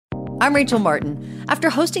I'm Rachel Martin. After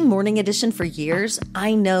hosting Morning Edition for years,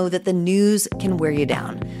 I know that the news can wear you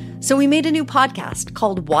down. So we made a new podcast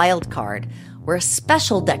called Wild Card, where a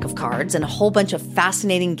special deck of cards and a whole bunch of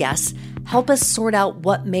fascinating guests help us sort out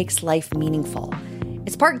what makes life meaningful.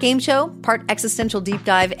 It's part game show, part existential deep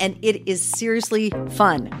dive, and it is seriously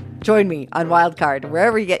fun. Join me on Wild Card,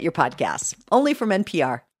 wherever you get your podcasts, only from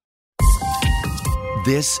NPR.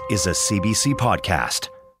 This is a CBC podcast.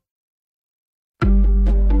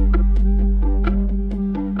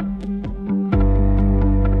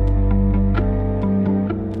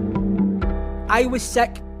 I was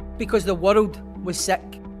sick because the world was sick,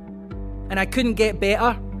 and I couldn't get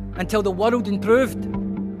better until the world improved.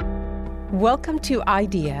 Welcome to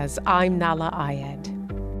Ideas. I'm Nala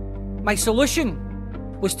Ayed. My solution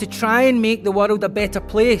was to try and make the world a better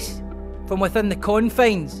place from within the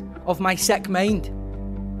confines of my sick mind.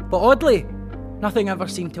 But oddly, nothing ever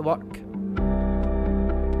seemed to work.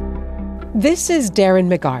 This is Darren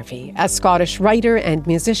McGarvey, a Scottish writer and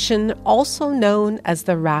musician, also known as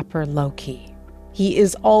the rapper Low-Key. He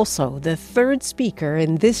is also the third speaker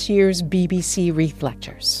in this year's BBC Reith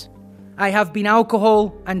Lectures. I have been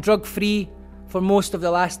alcohol and drug-free for most of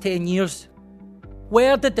the last 10 years.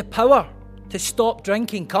 Where did the power to stop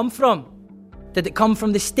drinking come from? Did it come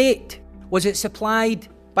from the state? Was it supplied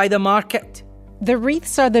by the market? The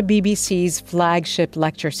Reiths are the BBC's flagship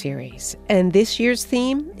lecture series, and this year's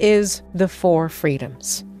theme is the 4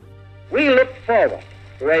 freedoms. We look forward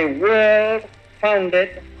to a world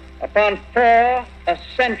founded upon 4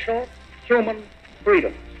 essential human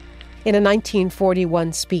freedoms. In a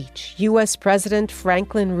 1941 speech, U.S. President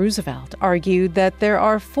Franklin Roosevelt argued that there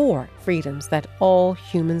are 4 freedoms that all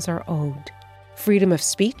humans are owed: freedom of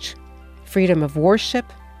speech, freedom of worship,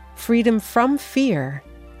 freedom from fear,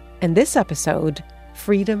 and this episode,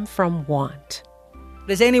 freedom from want.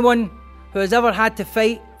 As anyone who has ever had to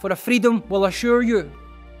fight for a freedom will assure you,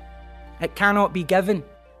 it cannot be given,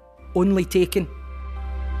 only taken.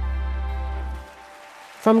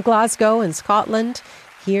 From Glasgow in Scotland,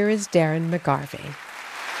 here is Darren McGarvey.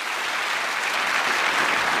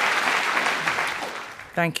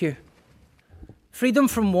 Thank you. Freedom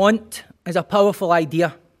from want is a powerful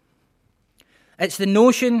idea. It's the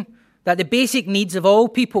notion that the basic needs of all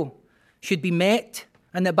people should be met,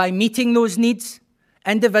 and that by meeting those needs,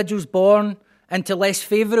 individuals born into less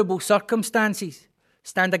favourable circumstances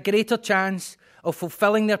stand a greater chance of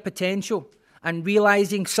fulfilling their potential and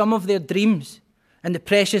realising some of their dreams in the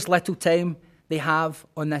precious little time they have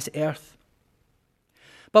on this earth.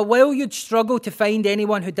 But while you'd struggle to find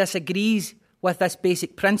anyone who disagrees with this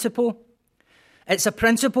basic principle, it's a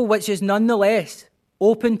principle which is nonetheless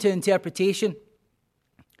open to interpretation.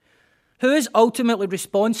 Who is ultimately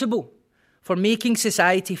responsible for making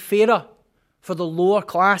society fairer for the lower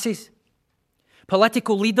classes?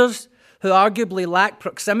 Political leaders who arguably lack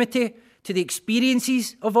proximity to the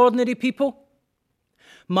experiences of ordinary people?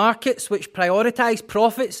 Markets which prioritise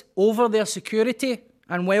profits over their security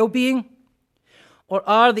and well-being? Or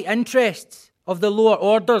are the interests of the lower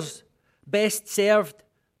orders best served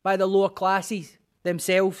by the lower classes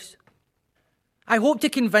themselves? I hope to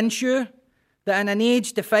convince you that in an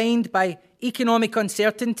age defined by economic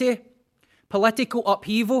uncertainty, political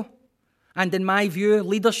upheaval, and in my view,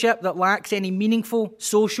 leadership that lacks any meaningful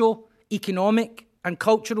social, economic, and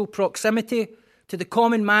cultural proximity to the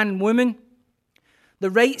common man and woman, the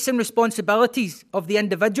rights and responsibilities of the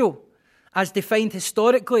individual, as defined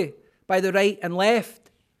historically by the right and left,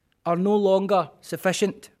 are no longer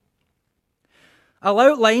sufficient. I'll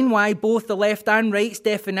outline why both the left and right's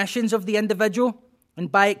definitions of the individual,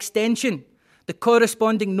 and by extension, the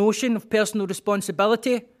corresponding notion of personal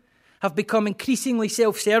responsibility, have become increasingly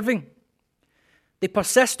self-serving. They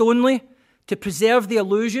persist only to preserve the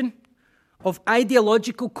illusion of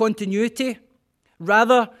ideological continuity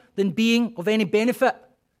rather than being of any benefit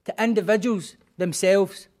to individuals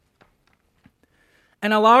themselves.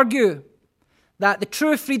 And I'll argue that the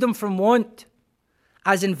true freedom from want,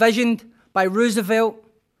 as envisioned by Roosevelt,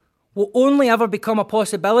 will only ever become a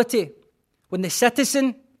possibility when the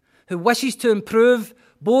citizen who wishes to improve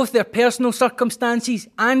both their personal circumstances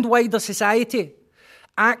and wider society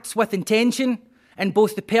acts with intention in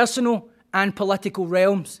both the personal and political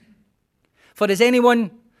realms. For as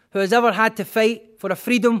anyone who has ever had to fight for a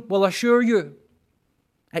freedom will assure you,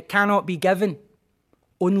 it cannot be given,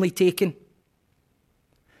 only taken.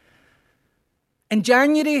 In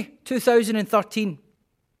January 2013,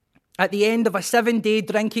 at the end of a 7-day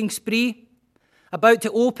drinking spree, about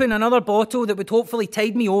to open another bottle that would hopefully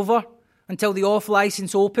tide me over until the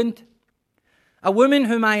off-licence opened, a woman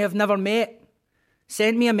whom I have never met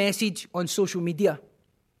sent me a message on social media.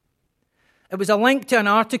 It was a link to an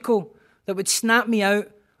article that would snap me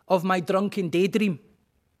out of my drunken daydream.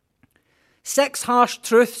 6 harsh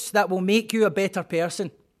truths that will make you a better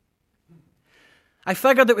person. I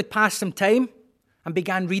figured it would pass some time and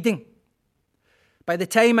began reading. By the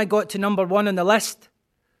time I got to number 1 on the list,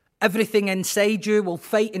 everything inside you will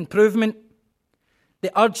fight improvement.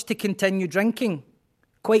 The urge to continue drinking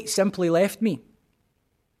quite simply left me.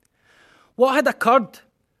 What had occurred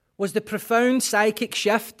was the profound psychic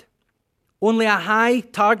shift only a high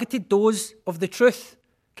targeted dose of the truth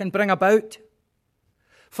can bring about.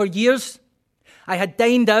 For years, I had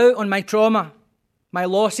dined out on my trauma, my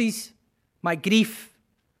losses, my grief,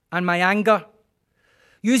 and my anger,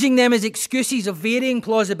 using them as excuses of varying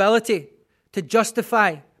plausibility to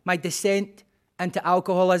justify my descent into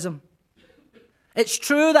alcoholism. It's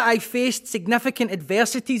true that I faced significant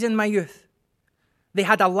adversities in my youth. They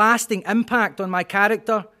had a lasting impact on my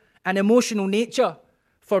character and emotional nature,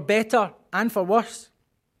 for better and for worse.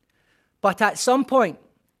 But at some point,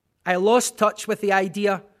 I lost touch with the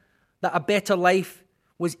idea that a better life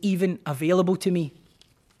was even available to me.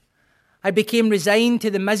 I became resigned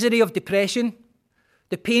to the misery of depression,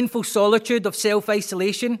 the painful solitude of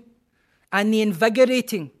self-isolation, and the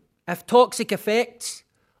invigorating, if toxic effects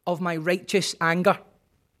of my righteous anger.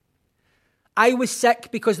 I was sick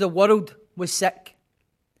because the world was sick,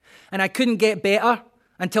 and I couldn't get better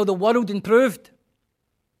until the world improved.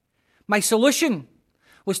 My solution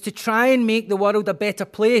was to try and make the world a better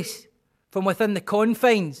place from within the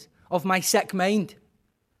confines of my sick mind.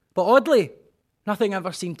 But oddly, nothing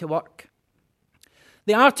ever seemed to work.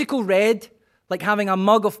 The article read like having a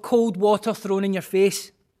mug of cold water thrown in your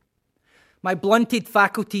face. My blunted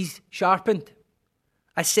faculties sharpened.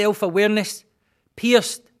 A self-awareness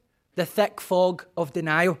pierced the thick fog of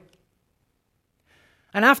denial.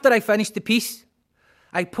 And after I finished the piece,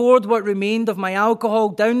 I poured what remained of my alcohol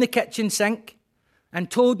down the kitchen sink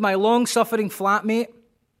and told my long-suffering flatmate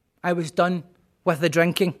I was done with the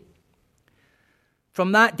drinking.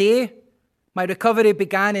 From that day, my recovery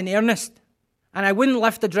began in earnest, and I wouldn't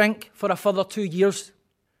lift a drink for a further 2 years,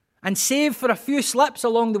 and save for a few slips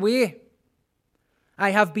along the way. I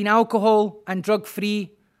have been alcohol and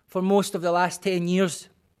drug-free for most of the last 10 years.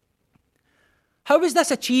 How was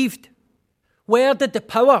this achieved? Where did the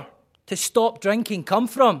power to stop drinking come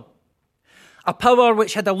from? A power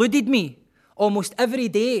which had eluded me almost every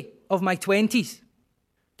day of my 20s.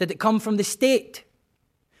 Did it come from the state?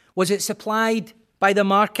 Was it supplied by the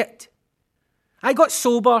market? I got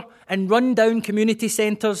sober in run-down community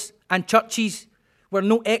centres and churches where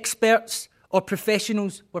no experts or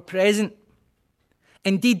professionals were present.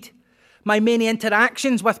 Indeed, my many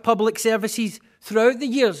interactions with public services throughout the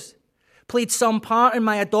years played some part in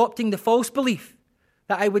my adopting the false belief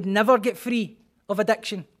that I would never get free of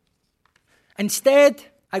addiction. Instead,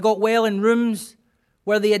 I got well in rooms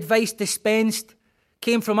where the advice dispensed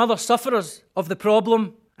came from other sufferers of the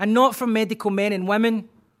problem and not from medical men and women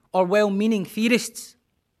or well-meaning theorists.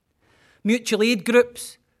 Mutual aid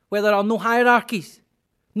groups where there are no hierarchies,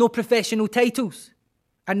 no professional titles,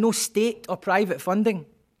 and no state or private funding.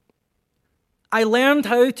 I learned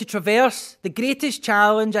how to traverse the greatest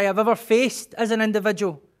challenge I have ever faced as an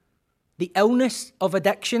individual, the illness of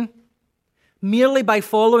addiction, merely by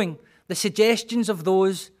following the suggestions of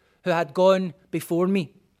those who had gone before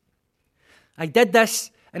me. I did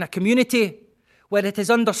this in a community where it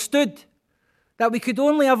is understood that we could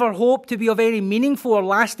only ever hope to be of any meaningful or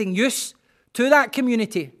lasting use to that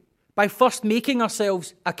community by first making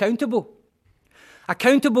ourselves accountable.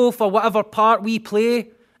 Accountable for whatever part we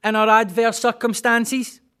play in our adverse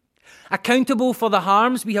circumstances. Accountable for the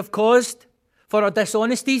harms we have caused, for our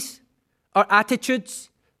dishonesties, our attitudes,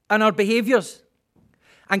 and our behaviours.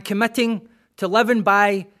 And committing to living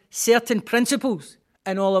by certain principles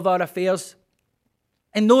in all of our affairs.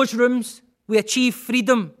 In those rooms, we achieve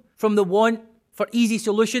freedom from the want for easy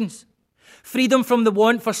solutions. Freedom from the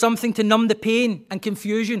want for something to numb the pain and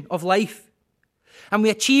confusion of life. And we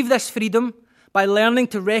achieve this freedom by learning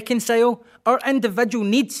to reconcile our individual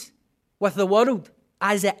needs with the world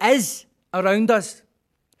as it is around us.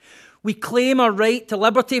 We claim our right to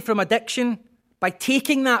liberty from addiction by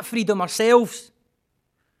taking that freedom ourselves.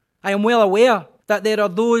 I am well aware that there are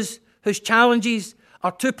those whose challenges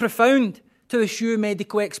are too profound to eschew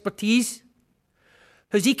medical expertise,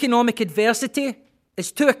 whose economic adversity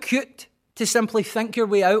is too acute to simply think your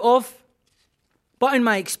way out of. But in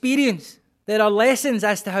my experience, there are lessons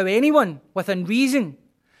as to how anyone within reason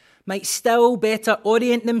might still better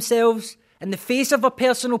orient themselves in the face of a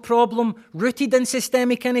personal problem rooted in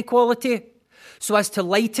systemic inequality so as to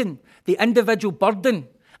lighten the individual burden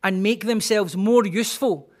and make themselves more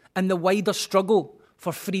useful in the wider struggle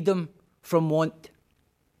for freedom from want.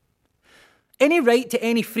 Any right to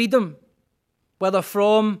any freedom, whether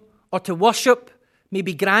from or to worship, may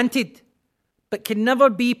be granted, but can never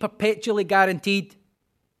be perpetually guaranteed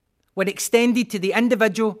when extended to the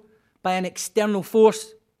individual by an external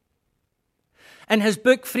force. In his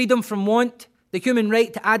book, Freedom from Want, The Human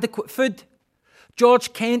Right to Adequate Food,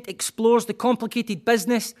 George Kent explores the complicated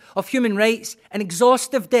business of human rights in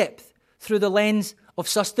exhaustive depth through the lens of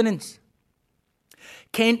sustenance.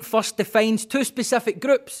 Kent first defines two specific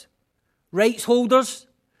groups: rights holders,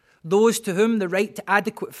 those to whom the right to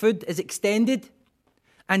adequate food is extended,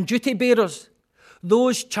 and duty bearers,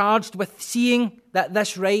 those charged with seeing that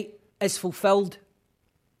this right is fulfilled.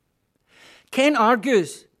 Kent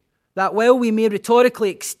argues that while we may rhetorically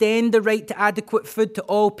extend the right to adequate food to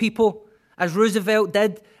all people, as Roosevelt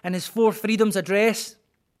did in his Four Freedoms Address,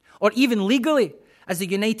 or even legally, as the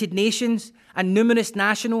United Nations and numerous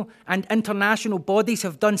national and international bodies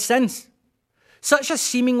have done since, such a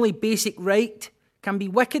seemingly basic right can be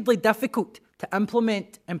wickedly difficult to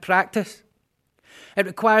implement in practice. It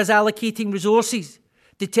requires allocating resources,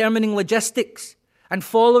 determining logistics, and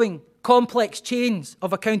following complex chains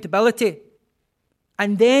of accountability.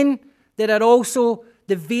 And then there are also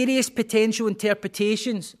the various potential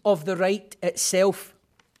interpretations of the right itself.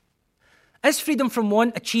 Is freedom from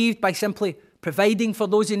want achieved by simply providing for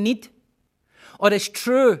those in need? Or is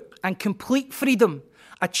true and complete freedom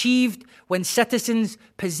achieved when citizens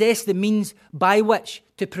possess the means by which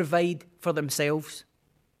to provide for themselves?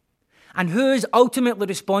 And who is ultimately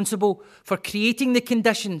responsible for creating the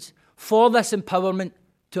conditions for this empowerment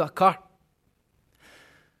to occur?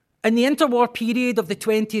 In the interwar period of the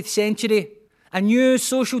 20th century, a new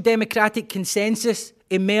social democratic consensus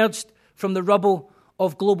emerged from the rubble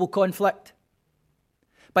of global conflict.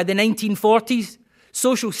 By the 1940s,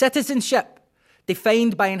 social citizenship,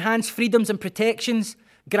 defined by enhanced freedoms and protections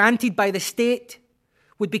granted by the state,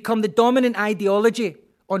 would become the dominant ideology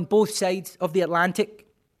on both sides of the Atlantic.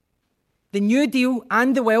 The New Deal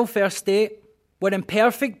and the welfare state were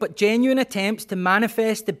imperfect but genuine attempts to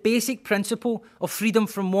manifest the basic principle of freedom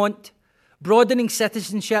from want, broadening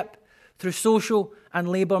citizenship through social and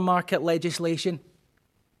labour market legislation.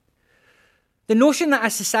 The notion that a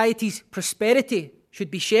society's prosperity should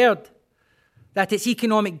be shared, that its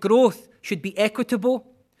economic growth should be equitable,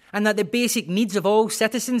 and that the basic needs of all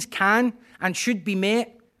citizens can and should be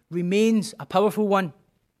met remains a powerful one.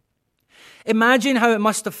 Imagine how it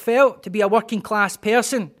must have felt to be a working class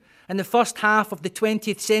person in the first half of the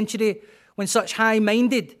 20th century when such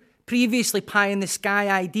high-minded, previously pie-in-the-sky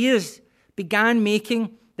ideas began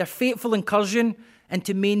making their fateful incursion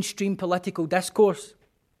into mainstream political discourse.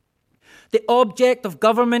 The object of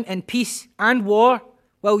government in peace and war,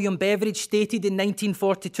 William Beveridge stated in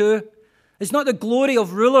 1942, is not the glory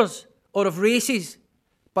of rulers or of races,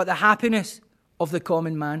 but the happiness of the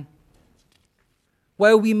common man.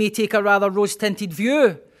 While we may take a rather rose-tinted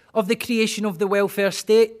view of the creation of the welfare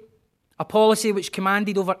state, a policy which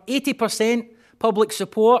commanded over 80% public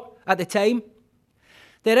support at the time,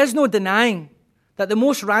 there is no denying that the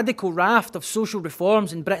most radical raft of social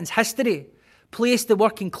reforms in Britain's history placed the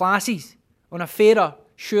working classes on a fairer,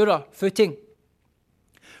 surer footing.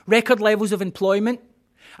 Record levels of employment,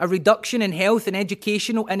 a reduction in health and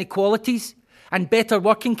educational inequalities, and better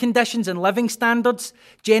working conditions and living standards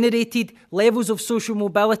generated levels of social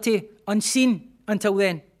mobility unseen until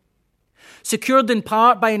then. Secured in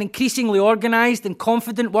part by an increasingly organised and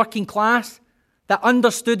confident working class that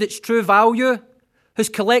understood its true value, whose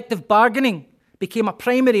collective bargaining became a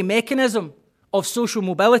primary mechanism of social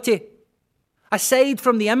mobility. Aside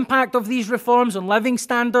from the impact of these reforms on living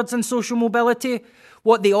standards and social mobility,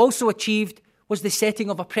 what they also achieved was the setting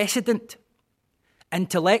of a precedent.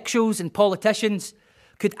 Intellectuals and politicians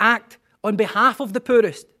could act on behalf of the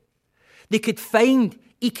poorest. They could find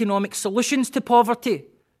economic solutions to poverty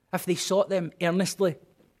if they sought them earnestly.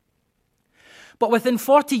 But within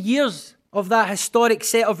 40 years of that historic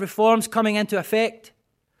set of reforms coming into effect,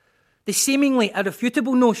 the seemingly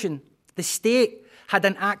irrefutable notion the state had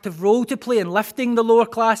an active role to play in lifting the lower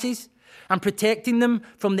classes and protecting them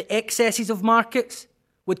from the excesses of markets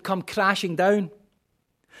would come crashing down.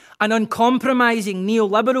 An uncompromising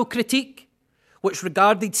neoliberal critique, which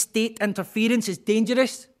regarded state interference as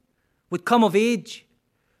dangerous, would come of age,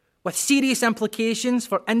 with serious implications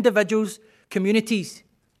for individuals, communities,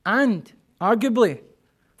 and, arguably,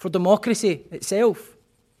 for democracy itself.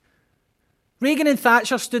 Reagan and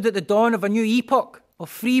Thatcher stood at the dawn of a new epoch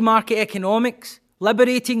of free market economics,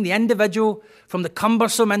 liberating the individual from the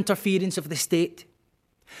cumbersome interference of the state.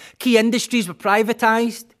 Key industries were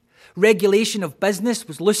privatised, regulation of business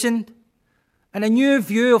was loosened, and a new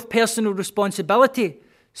view of personal responsibility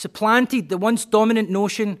supplanted the once dominant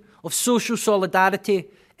notion of social solidarity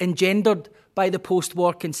engendered by the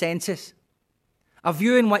post-war consensus, a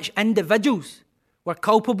view in which individuals were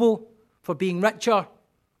culpable for being richer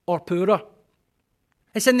or poorer.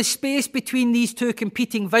 It's in the space between these two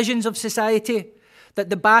competing visions of society that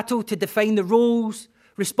the battle to define the roles,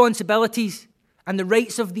 responsibilities, and the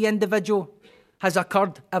rights of the individual has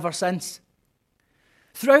occurred ever since.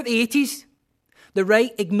 Throughout the 80s, the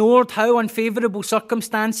right ignored how unfavourable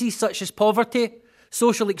circumstances such as poverty,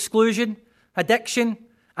 social exclusion, addiction,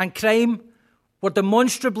 and crime were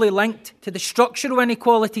demonstrably linked to the structural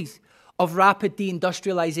inequalities of rapid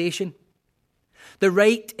deindustrialisation. The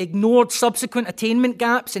right ignored subsequent attainment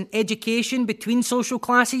gaps in education between social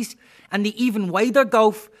classes and the even wider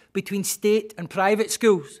gulf between state and private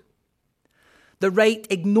schools. The right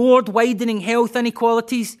ignored widening health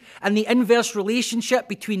inequalities and the inverse relationship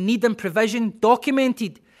between need and provision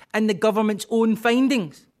documented in the government's own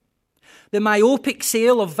findings. The myopic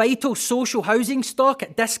sale of vital social housing stock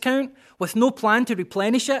at discount with no plan to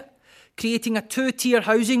replenish it, creating a two-tier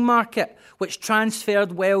housing market which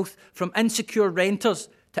transferred wealth from insecure renters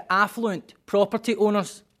to affluent property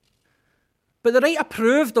owners. But the right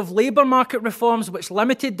approved of labour market reforms which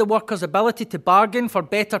limited the workers' ability to bargain for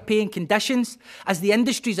better paying conditions as the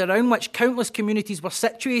industries around which countless communities were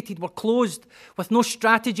situated were closed with no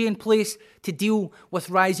strategy in place to deal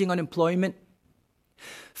with rising unemployment.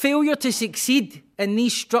 Failure to succeed in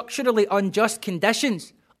these structurally unjust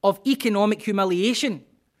conditions of economic humiliation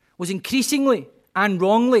was increasingly and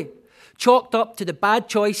wrongly chalked up to the bad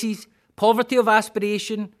choices, poverty of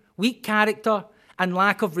aspiration, weak character, and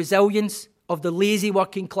lack of resilience of the lazy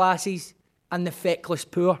working classes and the feckless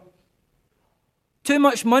poor. Too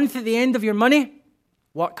much month at the end of your money?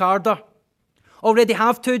 Work harder. Already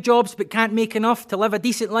have 2 jobs but can't make enough to live a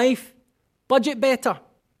decent life? Budget better.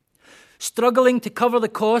 Struggling to cover the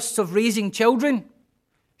costs of raising children?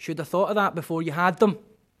 Should have thought of that before you had them.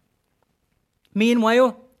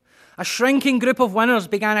 Meanwhile, a shrinking group of winners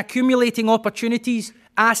began accumulating opportunities,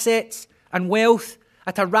 assets, and wealth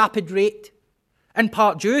at a rapid rate, in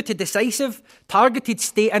part due to decisive, targeted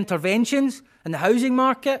state interventions in the housing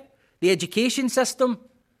market, the education system,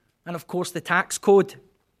 and of course the tax code.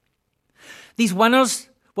 These winners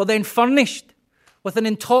were then furnished with an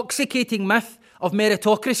intoxicating myth of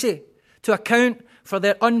meritocracy to account for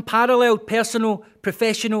their unparalleled personal,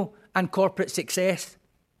 professional, and corporate success.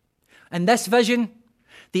 In this vision,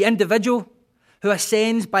 the individual who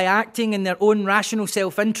ascends by acting in their own rational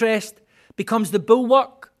self-interest becomes the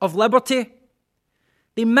bulwark of liberty.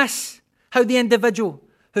 They miss how the individual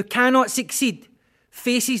who cannot succeed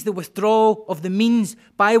faces the withdrawal of the means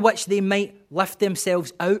by which they might lift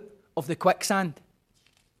themselves out of the quicksand.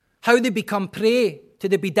 How they become prey to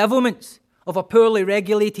the bedevilments of a poorly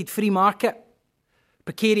regulated free market,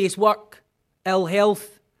 precarious work, ill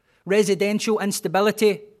health, residential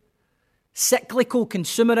instability, cyclical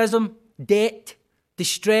consumerism, debt,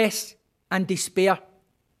 distress, and despair.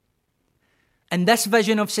 In this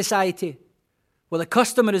vision of society, where the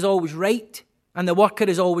customer is always right and the worker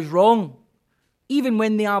is always wrong, even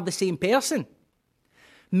when they are the same person,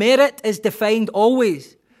 merit is defined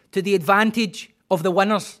always to the advantage of the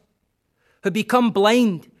winners, who become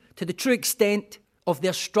blind to the true extent of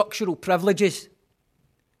their structural privileges.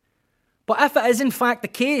 But if it is in fact the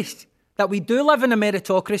case that we do live in a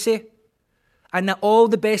meritocracy and that all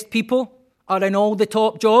the best people are in all the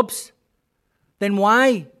top jobs, then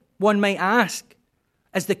why, one might ask,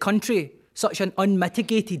 is the country such an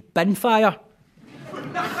unmitigated bin fire?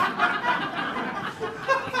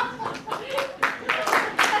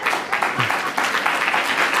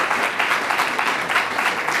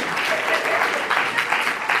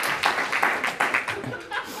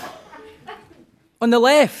 On the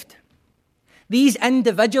left, these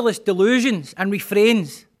individualist delusions and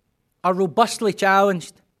refrains are robustly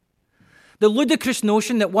challenged. The ludicrous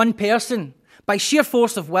notion that one person, by sheer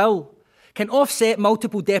force of will, can offset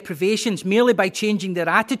multiple deprivations merely by changing their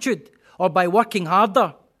attitude or by working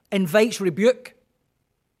harder invites rebuke.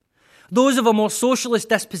 Those of a more socialist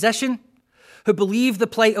disposition, who believe the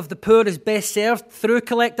plight of the poor is best served through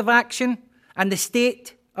collective action and the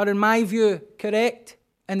state, are, in my view, correct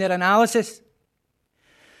in their analysis.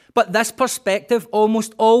 But this perspective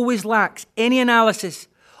almost always lacks any analysis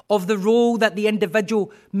of the role that the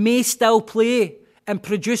individual may still play in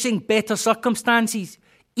producing better circumstances,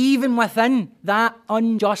 even within that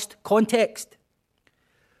unjust context.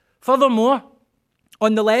 Furthermore,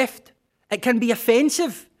 on the left, it can be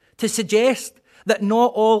offensive to suggest that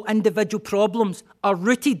not all individual problems are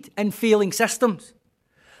rooted in failing systems,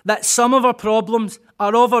 that some of our problems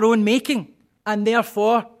are of our own making and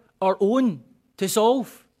therefore our own to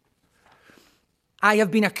solve. I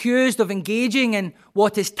have been accused of engaging in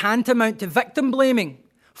what is tantamount to victim blaming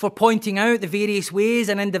for pointing out the various ways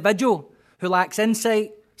an individual who lacks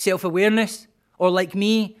insight, self-awareness, or like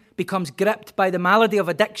me, becomes gripped by the malady of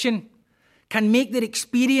addiction, can make their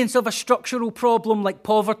experience of a structural problem like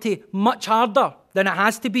poverty much harder than it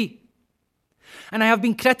has to be. And I have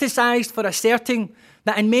been criticised for asserting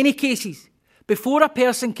that in many cases, before a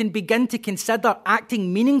person can begin to consider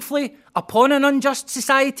acting meaningfully upon an unjust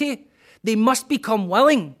society, they must become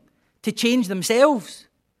willing to change themselves.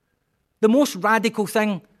 The most radical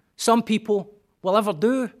thing some people will ever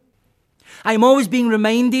do. I am always being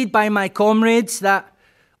reminded by my comrades that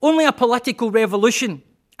only a political revolution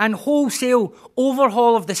and wholesale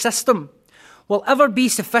overhaul of the system will ever be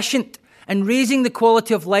sufficient in raising the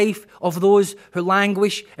quality of life of those who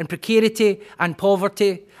languish in precarity and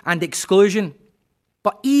poverty and exclusion.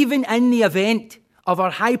 But even in the event of our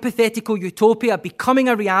hypothetical utopia becoming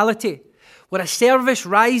a reality, where a service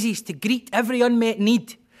rises to greet every unmet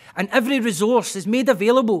need and every resource is made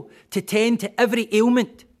available to tend to every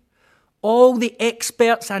ailment, all the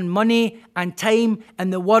experts and money and time in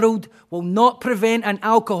the world will not prevent an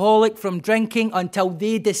alcoholic from drinking until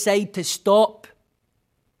they decide to stop.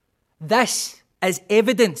 This is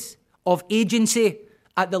evidence of agency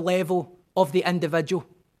at the level of the individual.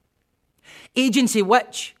 Agency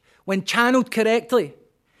which, when channeled correctly,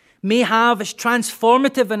 may have as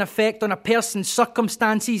transformative an effect on a person's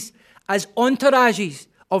circumstances as entourages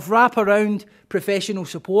of wraparound professional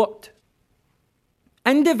support.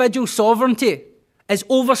 Individual sovereignty is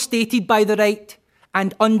overstated by the right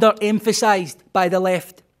and underemphasised by the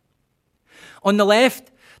left. On the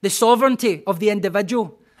left, the sovereignty of the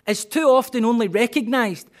individual is too often only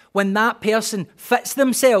recognised when that person fits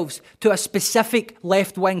themselves to a specific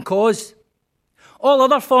left-wing cause. All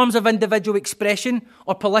other forms of individual expression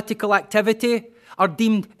or political activity are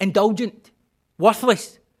deemed indulgent,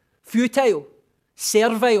 worthless, futile,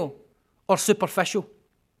 servile, or superficial.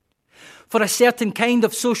 For a certain kind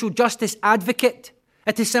of social justice advocate,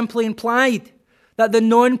 it is simply implied that the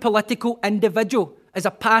non-political individual is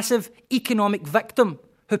a passive economic victim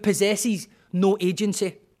who possesses no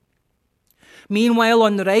agency. Meanwhile,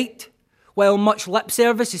 on the right, while much lip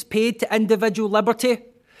service is paid to individual liberty,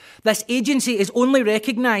 this agency is only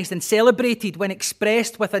recognised and celebrated when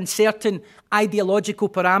expressed within certain ideological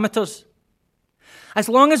parameters. As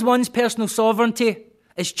long as one's personal sovereignty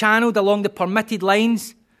is channeled along the permitted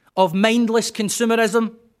lines of mindless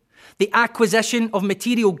consumerism, the acquisition of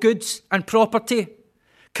material goods and property,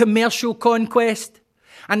 commercial conquest,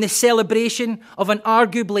 and the celebration of an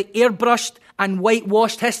arguably airbrushed and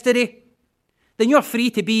whitewashed history, then you're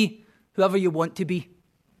free to be whoever you want to be.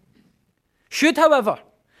 Should, however,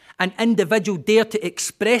 an individual dare to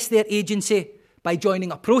express their agency by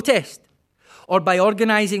joining a protest or by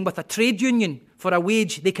organising with a trade union for a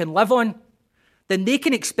wage they can live on, then they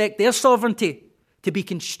can expect their sovereignty to be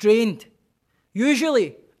constrained,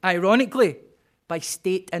 usually, ironically, by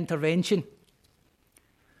state intervention.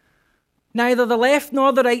 Neither the left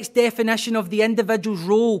nor the right's definition of the individual's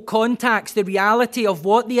role contacts the reality of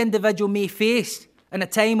what the individual may face in a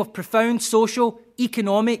time of profound social,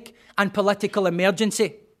 economic and political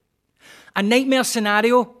emergency. A nightmare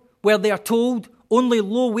scenario where they are told only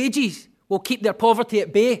low wages will keep their poverty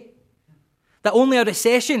at bay, that only a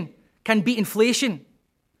recession can beat inflation,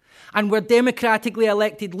 and where democratically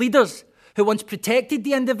elected leaders who once protected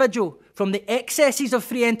the individual from the excesses of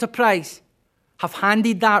free enterprise have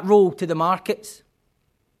handed that role to the markets.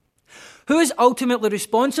 Who is ultimately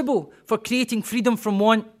responsible for creating freedom from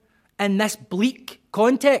want in this bleak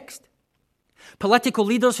context? Political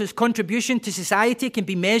leaders whose contribution to society can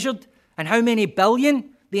be measured in how many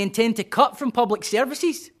billion they intend to cut from public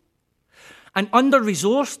services? An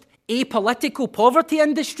under-resourced, apolitical poverty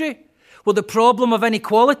industry where the problem of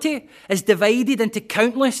inequality is divided into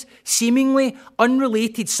countless, seemingly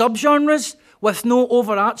unrelated subgenres with no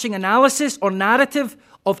overarching analysis or narrative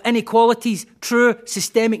of inequality's true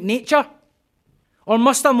systemic nature? Or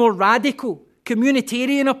must a more radical,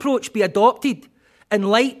 communitarian approach be adopted in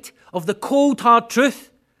light of the cold, hard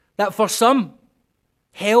truth that for some,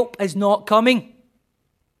 help is not coming?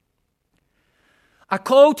 A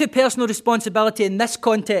call to personal responsibility in this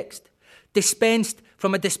context, dispensed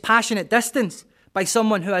from a dispassionate distance by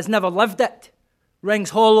someone who has never lived it,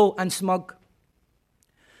 rings hollow and smug.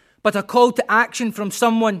 But a call to action from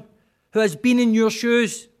someone who has been in your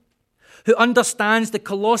shoes, who understands the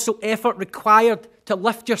colossal effort required to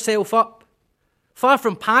lift yourself up, far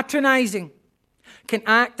from patronising, can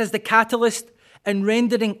act as the catalyst in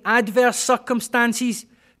rendering adverse circumstances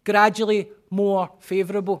gradually more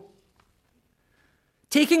favourable.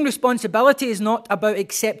 Taking responsibility is not about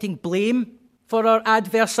accepting blame for our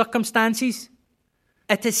adverse circumstances.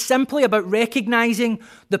 It is simply about recognising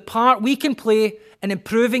the part we can play in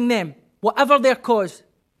improving them, whatever their cause.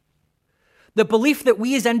 The belief that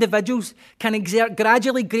we as individuals can exert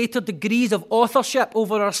gradually greater degrees of authorship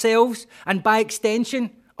over ourselves and, by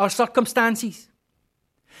extension, our circumstances.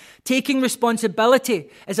 Taking responsibility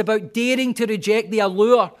is about daring to reject the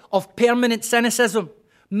allure of permanent cynicism,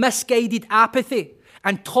 misguided apathy,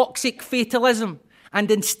 and toxic fatalism, and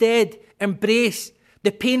instead embrace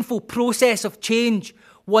the painful process of change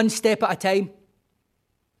one step at a time.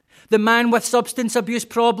 The man with substance abuse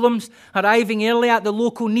problems arriving early at the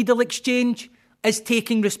local needle exchange is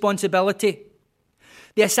taking responsibility.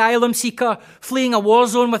 The asylum seeker fleeing a war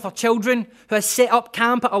zone with her children who has set up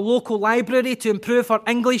camp at a local library to improve her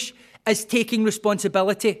English is taking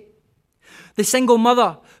responsibility. The single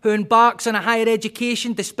mother who embarks on a higher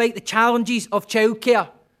education despite the challenges of childcare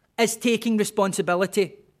is taking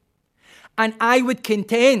responsibility. And I would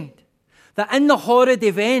contend that in the horrid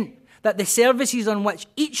event that the services on which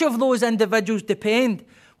each of those individuals depend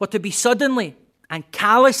were to be suddenly and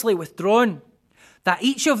callously withdrawn, that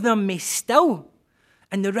each of them may still,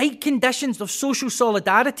 in the right conditions of social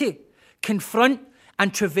solidarity, confront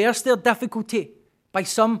and traverse their difficulty by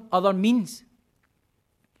some other means.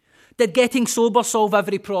 Did getting sober solve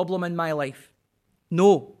every problem in my life?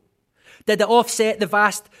 No. Did it offset the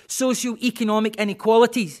vast socio-economic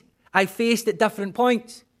inequalities I faced at different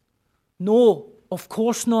points? No, of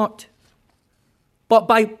course not. But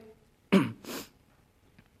by... I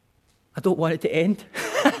don't want it to end.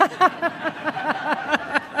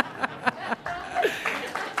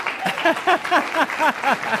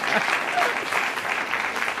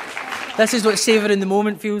 This is what savouring the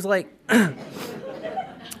moment feels like.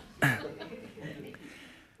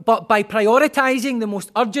 But by prioritising the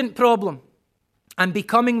most urgent problem and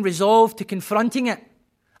becoming resolved to confronting it,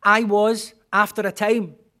 I was, after a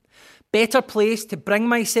time, better placed to bring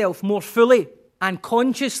myself more fully and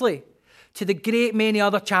consciously to the great many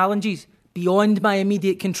other challenges beyond my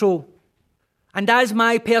immediate control. And as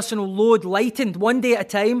my personal load lightened one day at a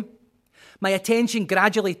time, my attention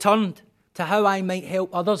gradually turned to how I might help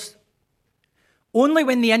others. Only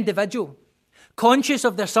when the individual, conscious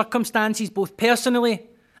of their circumstances both personally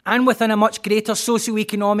and within a much greater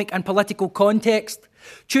socio-economic and political context,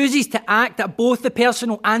 chooses to act at both the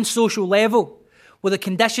personal and social level, will the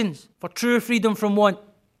conditions for true freedom from want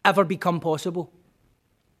ever become possible.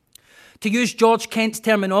 To use George Kent's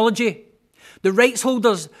terminology, the rights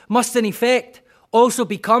holders must in effect also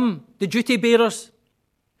become the duty bearers.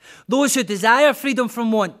 Those who desire freedom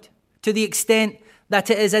from want, to the extent that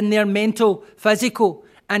it is in their mental, physical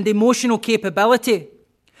and emotional capability,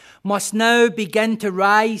 must now begin to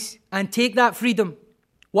rise and take that freedom,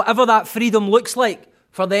 whatever that freedom looks like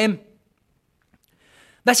for them.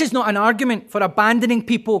 This is not an argument for abandoning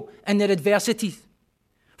people in their adversities.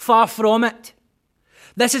 Far from it.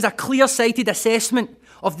 This is a clear-sighted assessment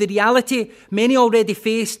of the reality many already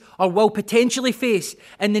face or will potentially face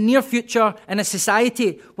in the near future in a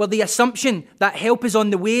society where the assumption that help is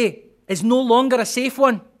on the way is no longer a safe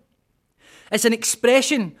one. It's an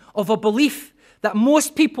expression of a belief that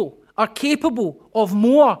most people are capable of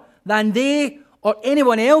more than they or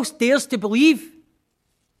anyone else dares to believe.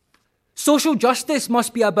 Social justice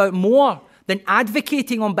must be about more than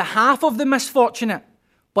advocating on behalf of the misfortunate,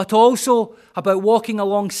 but also about walking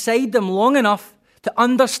alongside them long enough to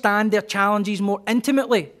understand their challenges more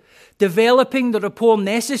intimately, developing the rapport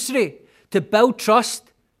necessary to build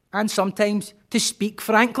trust and sometimes to speak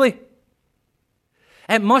frankly.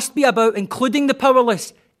 It must be about including the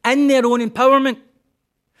powerless in their own empowerment.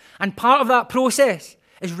 And part of that process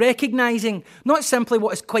is recognising not simply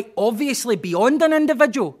what is quite obviously beyond an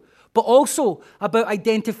individual, but also about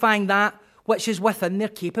identifying that which is within their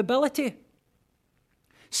capability.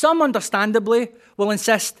 Some, understandably, will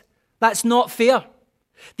insist that's not fair.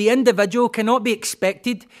 The individual cannot be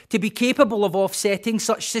expected to be capable of offsetting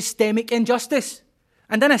such systemic injustice.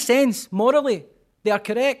 And in a sense, morally, they are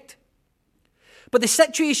correct. But the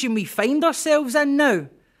situation we find ourselves in now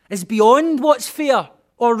is beyond what's fair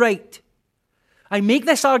or right. I make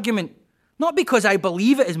this argument not because I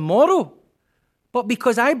believe it is moral, but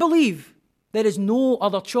because I believe there is no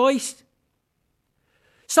other choice.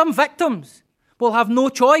 Some victims will have no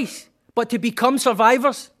choice but to become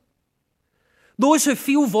survivors. Those who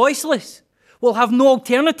feel voiceless will have no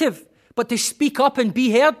alternative but to speak up and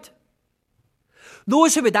be heard.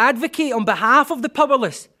 Those who would advocate on behalf of the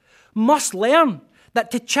powerless must learn that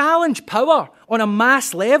to challenge power on a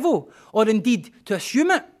mass level, or indeed to assume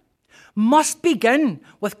it, must begin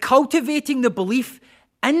with cultivating the belief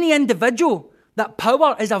in the individual that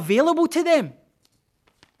power is available to them.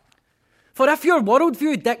 For if your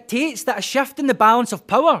worldview dictates that a shift in the balance of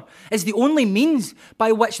power is the only means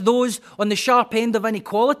by which those on the sharp end of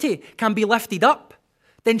inequality can be lifted up,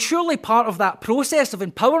 then surely part of that process of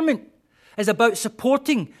empowerment is about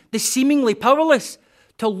supporting the seemingly powerless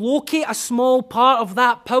to locate a small part of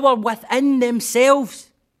that power within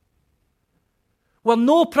themselves. Where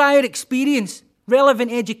no prior experience,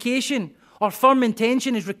 relevant education, or firm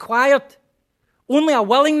intention is required, only a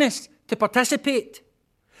willingness to participate.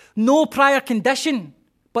 No prior condition,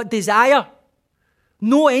 but desire.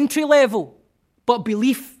 No entry level, but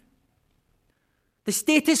belief. The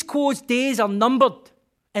status quo's days are numbered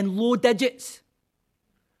in low digits.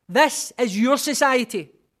 This is your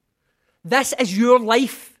society. This is your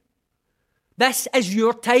life. This is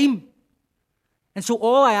your time. And so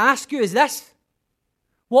all I ask you is this: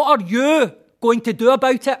 what are you going to do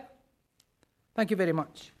about it? Thank you very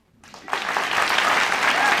much.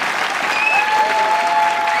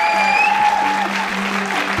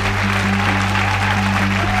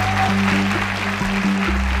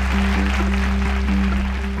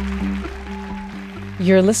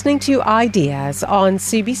 You're listening to Ideas on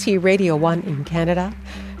CBC Radio 1 in Canada,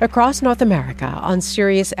 across North America on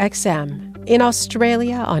Sirius XM, in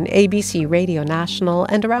Australia on ABC Radio National,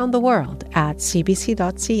 and around the world at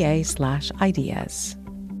cbc.ca/ideas.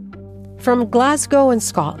 From Glasgow in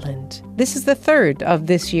Scotland, this is the third of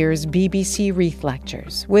this year's BBC Reith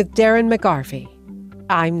Lectures with Darren McGarvey.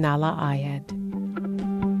 I'm Nala Ayed.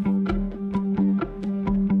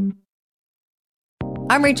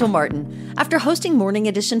 I'm Rachel Martin. After hosting Morning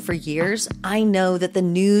Edition for years, I know that the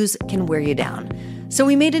news can wear you down. So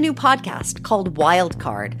we made a new podcast called Wild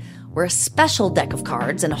Card, where a special deck of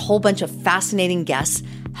cards and a whole bunch of fascinating guests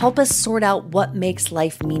help us sort out what makes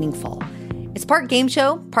life meaningful. It's part game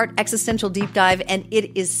show, part existential deep dive, and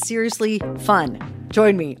it is seriously fun.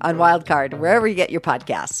 Join me on Wild Card, wherever you get your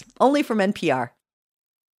podcasts, only from NPR.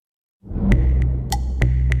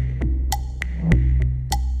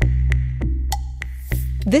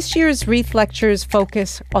 This year's Reith Lectures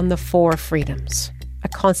focus on the 4 freedoms, a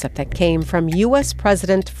concept that came from U.S.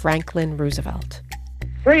 President Franklin Roosevelt.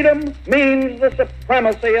 Freedom means the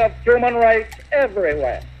supremacy of human rights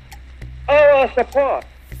everywhere. Our support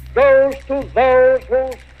goes to those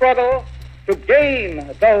who struggle to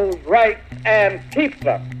gain those rights and keep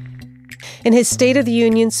them. In his State of the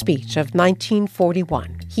Union speech of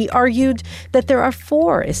 1941, he argued that there are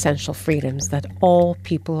 4 essential freedoms that all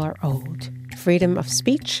people are owed: freedom of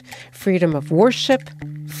speech, freedom of worship,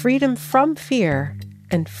 freedom from fear,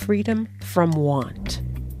 and freedom from want.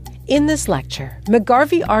 In this lecture,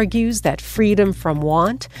 McGarvey argues that freedom from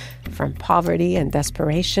want, from poverty and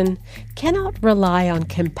desperation, cannot rely on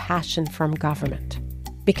compassion from government,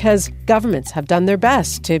 because governments have done their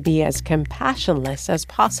best to be as compassionless as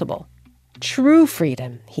possible. True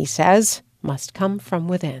freedom, he says, must come from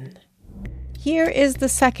within. Here is the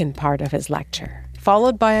second part of his lecture,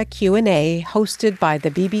 followed by a Q&A hosted by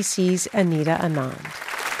the BBC's Anita Anand.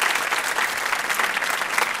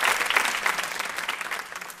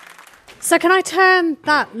 So can I turn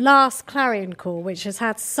that last clarion call, which has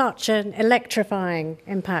had such an electrifying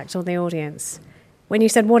impact on the audience, when you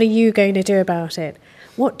said, what are you going to do about it?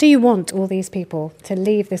 What do you want all these people to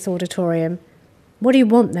leave this auditorium? What do you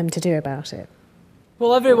want them to do about it?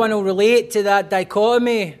 Well, everyone will relate to that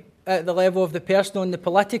dichotomy at the level of the personal and the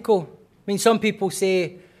political. I mean, some people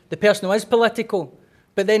say the personal is political,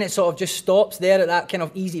 but then it sort of just stops there at that kind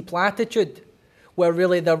of easy platitude, where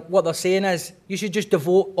really what they're saying is you should just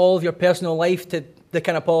devote all of your personal life to the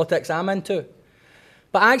kind of politics I'm into.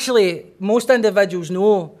 But actually, most individuals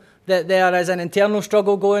know that there is an internal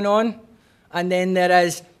struggle going on, and then there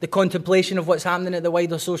is the contemplation of what's happening at the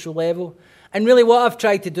wider social level. And really what I've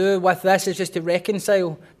tried to do with this is just to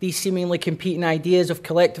reconcile these seemingly competing ideas of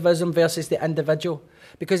collectivism versus the individual.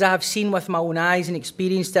 Because I have seen with my own eyes and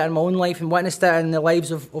experienced it in my own life and witnessed it in the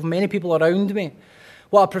lives of many people around me,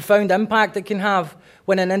 what a profound impact it can have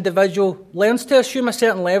when an individual learns to assume a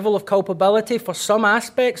certain level of culpability for some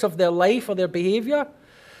aspects of their life or their behaviour,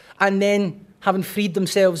 and then, having freed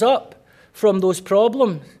themselves up from those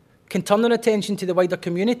problems, can turn their attention to the wider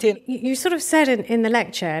community. You sort of said in the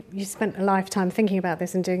lecture, you spent a lifetime thinking about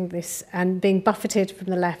this and doing this and being buffeted from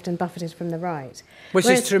the left and buffeted from the right. Which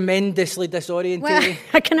is tremendously disorientating. Well,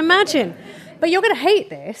 I can imagine. But you're going to hate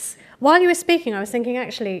this. While you were speaking, I was thinking,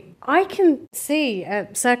 actually, I can see a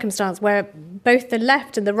circumstance where both the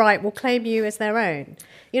left and the right will claim you as their own.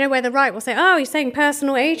 You know, where the right will say, oh, he's saying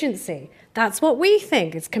personal agency. That's what we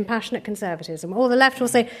think. It's compassionate conservatism. Or the left will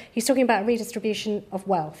say, he's talking about redistribution of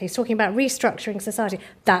wealth. He's talking about restructuring society.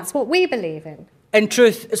 That's what we believe in. In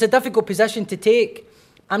truth, it's a difficult position to take.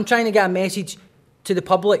 I'm trying to get a message to the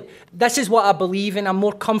public. This is what I believe in. I'm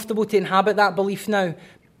more comfortable to inhabit that belief now.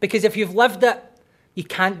 Because if you've lived it, you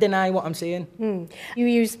can't deny what I'm saying. You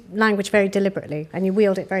use language very deliberately and you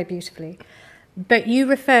wield it very beautifully. But you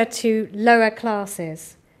refer to lower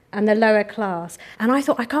classes and the lower class. And I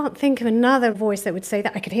thought, I can't think of another voice that would say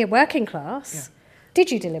that. I could hear working class. Yeah.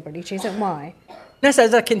 Did you deliberately choose it and why? This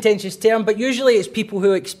is a contentious term, but usually it's people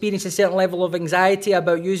who experience a certain level of anxiety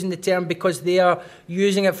about using the term because they are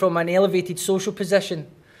using it from an elevated social position.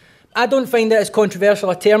 I don't find it as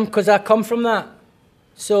controversial a term because I come from that.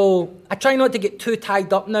 So I try not to get too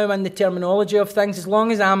tied up now in the terminology of things. As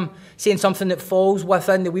long as I'm saying something that falls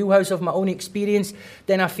within the wheelhouse of my own experience,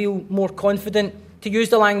 then I feel more confident to use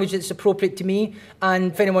the language that's appropriate to me.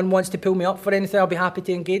 And if anyone wants to pull me up for anything, I'll be happy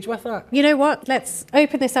to engage with that. You know what? Let's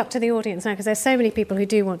open this up to the audience now because there's so many people who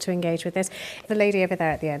do want to engage with this. The lady over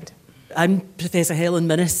there at the end. I'm Professor Helen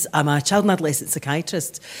Minnis. I'm a child and adolescent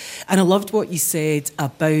psychiatrist. And I loved what you said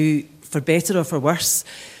about for better or for worse,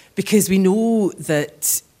 because we know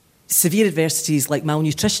that severe adversities like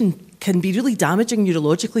malnutrition can be really damaging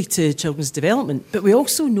neurologically to children's development. But we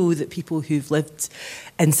also know that people who've lived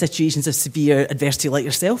in situations of severe adversity like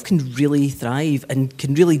yourself can really thrive and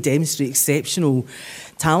can really demonstrate exceptional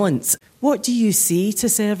talents. What do you say to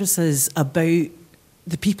services about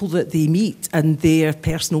the people that they meet and their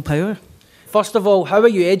personal power? First of all, how are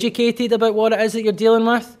you educated about what it is that you're dealing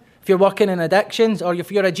with? If you're working in addictions or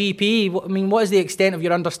if you're a GP, what is the extent of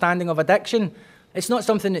your understanding of addiction? It's not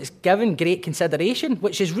something that's given great consideration,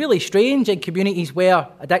 which is really strange in communities where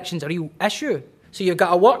addiction's a real issue. So you've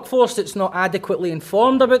got a workforce that's not adequately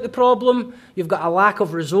informed about the problem, you've got a lack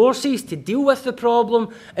of resources to deal with the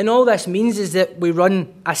problem, and all this means is that we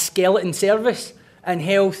run a skeleton service in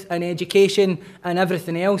health and education and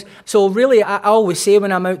everything else. So really, I always say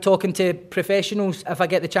when I'm out talking to professionals, if I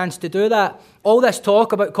get the chance to do that, all this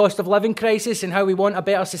talk about cost of living crisis and how we want a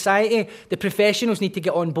better society, the professionals need to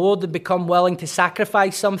get on board and become willing to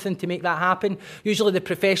sacrifice something to make that happen. Usually the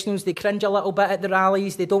professionals, they cringe a little bit at the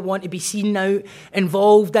rallies, they don't want to be seen out,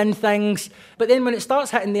 involved in things. But then when it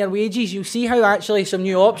starts hitting their wages, you'll see how actually some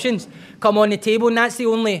new options come on the table, and that's the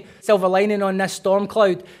only silver lining on this storm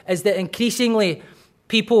cloud, is that increasingly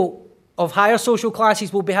people of higher social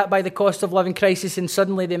classes will be hit by the cost of living crisis, and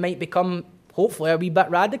suddenly they might become, hopefully, a wee bit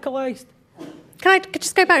radicalised. Can I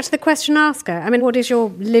just go back to the question asker? I mean, what is your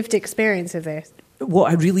lived experience of this? What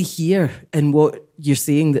I really hear in what you're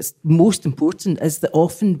saying that's most important is that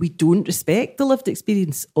often we don't respect the lived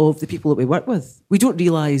experience of the people that we work with. We don't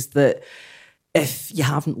realise that if you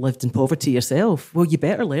haven't lived in poverty yourself, well, you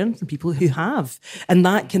better learn from people who have. And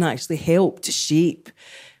that can actually help to shape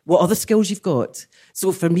what other skills you've got.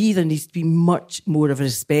 So for me, there needs to be much more of a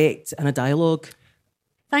respect and a dialogue.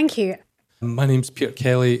 Thank you. My name's Peter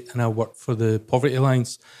Kelly and I work for the Poverty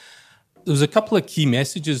Alliance. There's a couple of key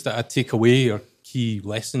messages that I take away, or key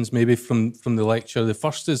lessons maybe from the lecture. The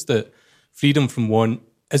first is that freedom from want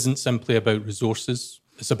isn't simply about resources,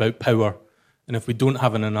 it's about power. And if we don't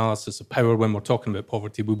have an analysis of power when we're talking about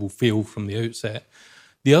poverty, we will fail from the outset.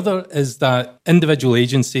 The other is that individual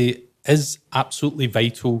agency is absolutely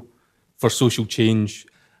vital for social change.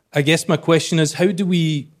 I guess my question is, how do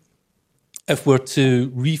we, if we're to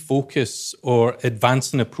refocus or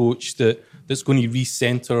advance an approach that's going to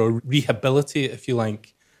recenter or rehabilitate, if you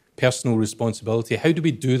like, personal responsibility, how do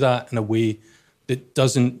we do that in a way that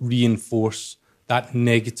doesn't reinforce that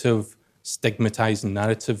negative, stigmatising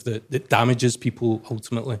narrative that damages people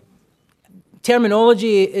ultimately?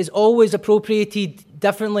 Terminology is always appropriated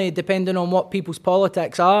differently depending on what people's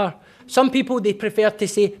politics are. Some people, they prefer to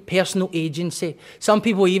say personal agency. Some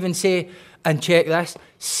people even say, and check this,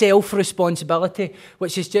 self-responsibility,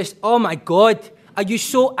 which is just, oh my God, are you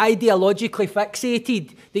so ideologically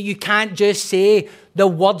fixated that you can't just say the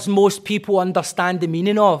words most people understand the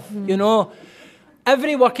meaning of, you know?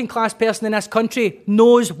 Every working class person in this country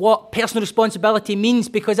knows what personal responsibility means,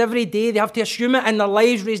 because every day they have to assume it in their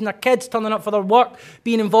lives, raising their kids, turning up for their work,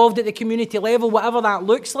 being involved at the community level, whatever that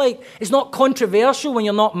looks like. It's not controversial when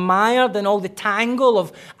you're not mired in all the tangle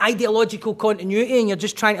of ideological continuity and you're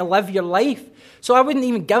just trying to live your life. So I wouldn't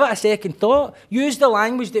even give it a second thought. Use the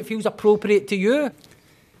language that feels appropriate to you.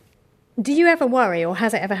 Do you ever worry, or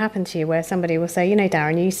has it ever happened to you, where somebody will say, you know,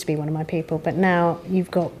 Darren, you used to be one of my people, but now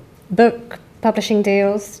you've got book publishing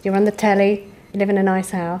deals, you're on the telly, you live in a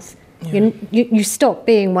nice house, yeah. you stop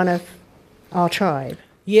being one of our tribe?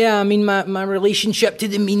 Yeah, I mean, my relationship to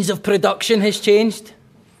the means of production has changed.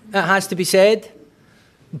 It has to be said.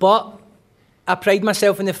 But I pride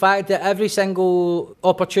myself in the fact that every single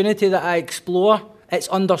opportunity that I explore, it's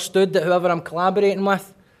understood that whoever I'm collaborating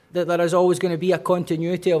with that there is always going to be a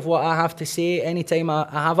continuity of what I have to say anytime I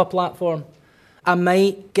have a platform. I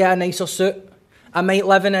might get a nicer suit, I might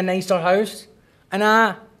live in a nicer house, and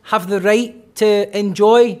I have the right to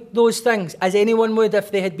enjoy those things, as anyone would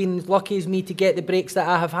if they had been as lucky as me to get the breaks that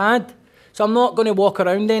I have had. So I'm not going to walk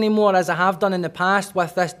around anymore, as I have done in the past,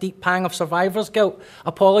 with this deep pang of survivor's guilt,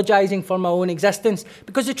 apologising for my own existence.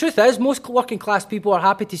 Because the truth is, most working class people are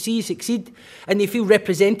happy to see you succeed, and they feel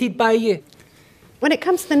represented by you. When it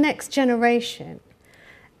comes to the next generation,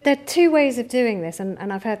 there are two ways of doing this,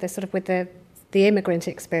 and I've heard this sort of with the immigrant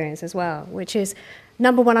experience as well, which is,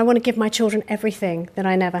 number one, I want to give my children everything that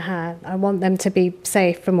I never had. I want them to be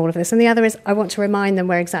safe from all of this. And the other is, I want to remind them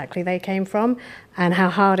where exactly they came from and how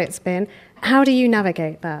hard it's been. How do you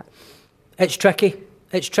navigate that? It's tricky.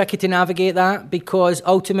 It's tricky to navigate that, because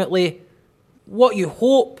ultimately what you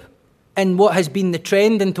hope, and what has been the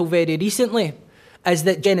trend until very recently, is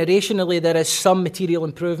that generationally there is some material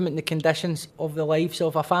improvement in the conditions of the lives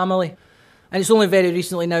of a family. And it's only very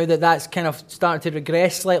recently now that that's kind of started to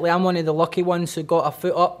regress slightly. I'm one of the lucky ones who got a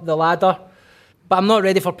foot up the ladder, but I'm not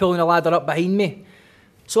ready for pulling the ladder up behind me.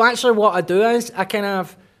 So actually what I do is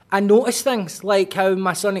I notice things like how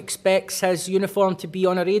my son expects his uniform to be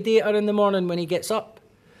on a radiator in the morning when he gets up,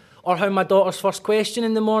 or how my daughter's first question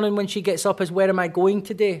in the morning when she gets up is, where am I going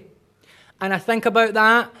today? And I think about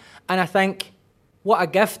that, and I think, what a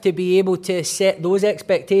gift to be able to set those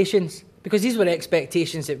expectations, because these were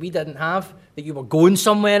expectations that we didn't have, that you were going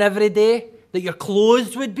somewhere every day, that your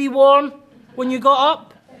clothes would be warm when you got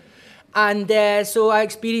up. And so I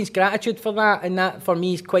experience gratitude for that, and that for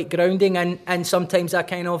me is quite grounding, and sometimes a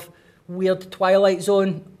kind of weird twilight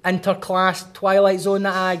zone, interclass twilight zone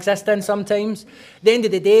that I exist in sometimes. At the end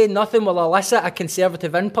of the day, nothing will elicit a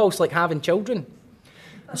conservative impulse like having children.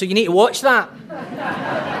 So you need to watch that.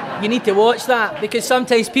 You need to watch that, because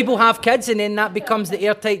sometimes people have kids and then that becomes the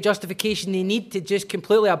airtight justification they need to just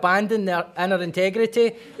completely abandon their inner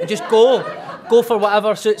integrity and just go for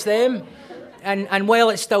whatever suits them. And while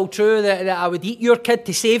it's still true that I would eat your kid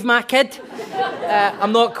to save my kid,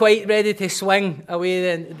 I'm not quite ready to swing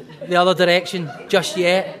away the other direction just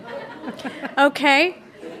yet. Okay,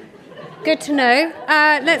 good to know.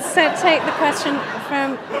 Let's take the question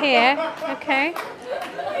from here. Okay.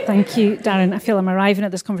 Thank you, Darren. I feel I'm arriving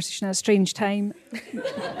at this conversation at a strange time.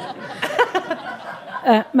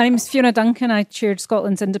 My name is Fiona Duncan. I chaired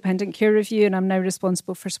Scotland's Independent Care Review, and I'm now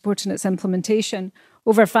responsible for supporting its implementation.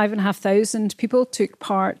 Over 5,500 people took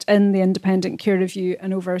part in the Independent Care Review,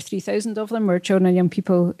 and over 3,000 of them were children and young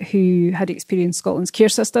people who had experienced Scotland's care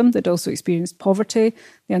system. They'd also experienced poverty,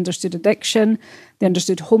 they understood addiction, they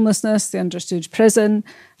understood homelessness, they understood prison,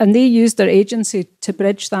 and they used their agency to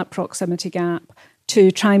bridge that proximity gap, to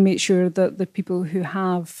try and make sure that the people who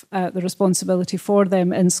have the responsibility for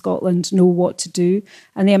them in Scotland know what to do.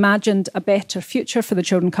 And they imagined a better future for the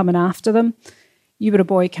children coming after them. You were a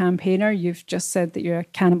boy campaigner. You've just said that you're a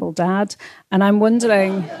cannibal dad. And I'm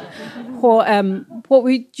wondering, what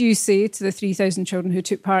would you say to the 3,000 children who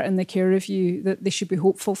took part in the care review that they should be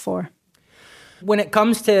hopeful for? When it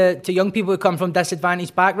comes to young people who come from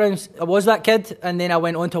disadvantaged backgrounds, I was that kid, and then I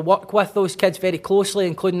went on to work with those kids very closely,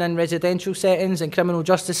 including in residential settings and criminal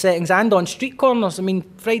justice settings and on street corners. I mean,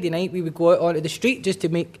 Friday night we would go out onto the street just to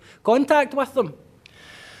make contact with them.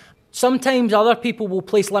 Sometimes other people will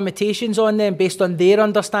place limitations on them based on their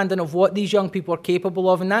understanding of what these young people are capable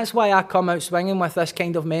of, and that's why I come out swinging with this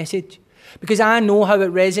kind of message. Because I know how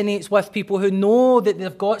it resonates with people who know that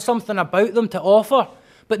they've got something about them to offer,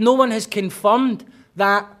 but no one has confirmed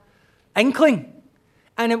that inkling.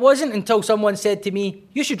 And it wasn't until someone said to me,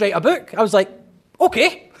 you should write a book. I was like,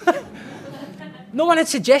 okay. No one had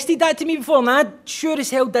suggested that to me before, and I sure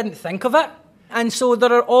as hell didn't think of it. And so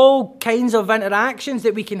there are all kinds of interactions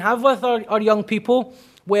that we can have with our young people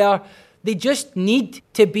where they just need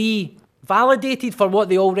to be validated for what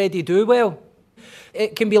they already do well.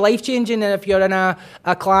 It can be life-changing if you're in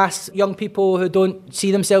a class, young people who don't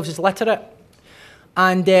see themselves as literate,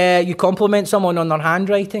 and you compliment someone on their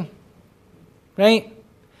handwriting, right?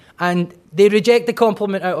 And they reject the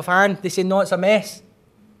compliment out of hand. They say, no, it's a mess.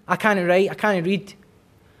 I can't write, I can't read.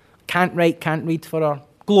 Can't write, can't read for our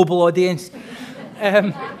global audience.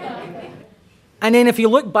 And then if you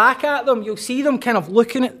look back at them, you'll see them kind of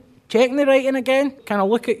looking at, checking the writing again, kind of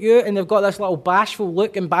look at you, and they've got this little bashful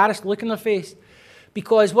look, embarrassed look in their face.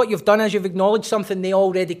 Because what you've done is you've acknowledged something they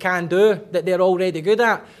already can do, that they're already good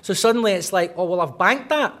at. So suddenly it's like, oh, well, I've banked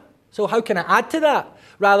that. So how can I add to that?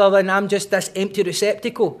 Rather than I'm just this empty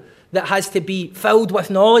receptacle that has to be filled with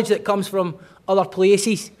knowledge that comes from other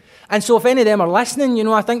places. And so if any of them are listening,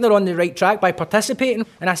 I think they're on the right track by participating.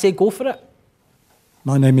 And I say, go for it.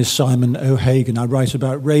 My name is Simon O'Hagan. I write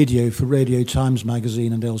about radio for Radio Times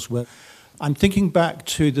magazine and elsewhere. I'm thinking back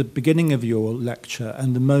to the beginning of your lecture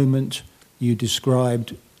and the moment you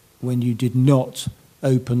described when you did not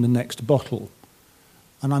open the next bottle.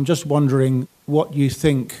 And I'm just wondering what you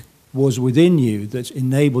think was within you that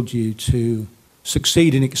enabled you to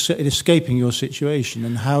succeed in escaping your situation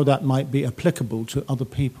and how that might be applicable to other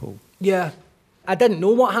people. Yeah, I didn't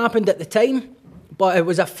know what happened at the time, but it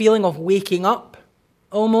was a feeling of waking up,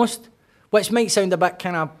 almost, which might sound a bit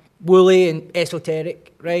kind of woolly and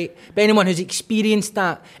esoteric, right? But anyone who's experienced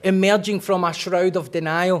that, emerging from a shroud of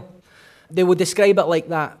denial, they will describe it like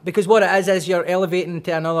that. Because what it is you're elevating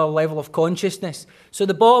to another level of consciousness. So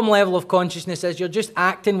the bottom level of consciousness is you're just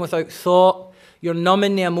acting without thought. You're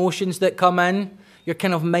numbing the emotions that come in. You're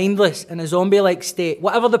kind of mindless in a zombie-like state,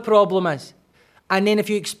 whatever the problem is. And then if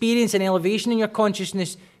you experience an elevation in your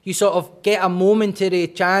consciousness, you sort of get a momentary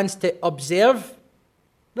chance to observe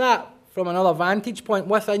that from another vantage point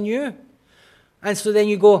within you. And so then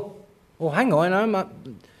you go, oh, hang on,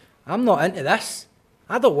 I'm not into this.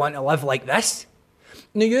 I don't want to live like this.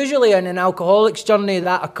 Now, usually in an alcoholic's journey,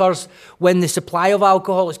 that occurs when the supply of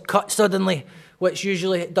alcohol is cut suddenly, which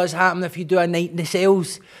usually does happen if you do a night in the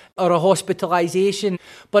cells or a hospitalisation.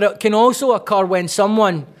 But it can also occur when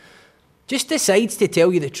someone just decides to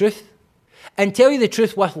tell you the truth, and tell you the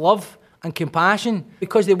truth with love and compassion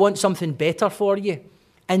because they want something better for you.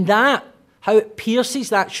 And that, how it pierces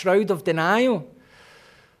that shroud of denial,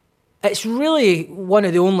 it's really one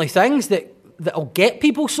of the only things that'll get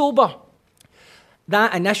people sober.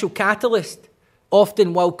 That initial catalyst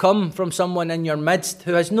often will come from someone in your midst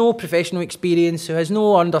who has no professional experience, who has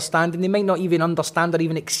no understanding. They might not even understand or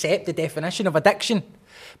even accept the definition of addiction.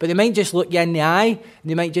 But they might just look you in the eye and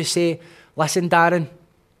they might just say, listen, Darren,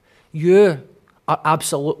 you are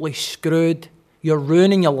absolutely screwed. You're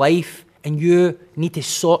ruining your life and you need to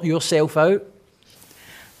sort yourself out.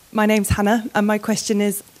 My name's Hannah and my question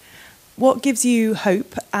is, what gives you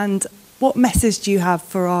hope and what message do you have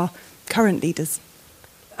for our current leaders?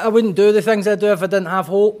 I wouldn't do the things I do if I didn't have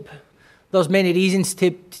hope. There's many reasons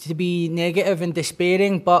to be negative and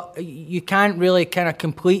despairing, but you can't really kind of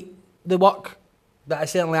complete the work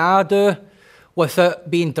that I do without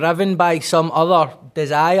being driven by some other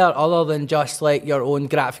desire other than just like your own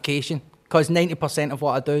gratification. Because 90% of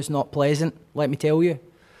what I do is not pleasant, let me tell you.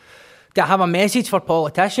 Do I have a message for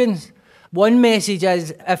politicians? One message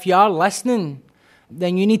is, if you are listening,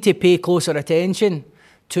 then you need to pay closer attention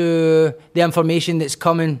to the information that's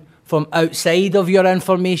coming from outside of your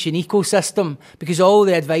information ecosystem, because all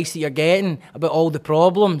the advice that you're getting about all the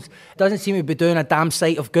problems doesn't seem to be doing a damn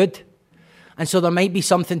sight of good. And so there might be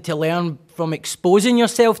something to learn from exposing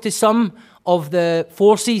yourself to some of the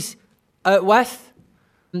forces out with,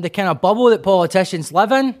 the kind of bubble that politicians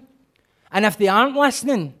live in. And if they aren't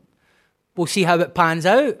listening, we'll see how it pans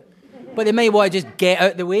out. But they might want to just get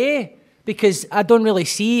out the way, because I don't really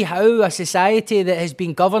see how a society that has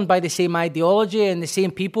been governed by the same ideology and the same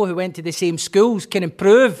people who went to the same schools can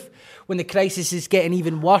improve when the crisis is getting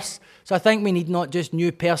even worse. So I think we need not just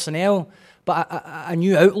new personnel, but a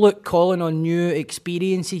new outlook calling on new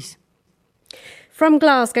experiences. From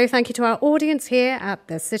Glasgow, thank you to our audience here at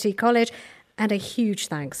the City College, and a huge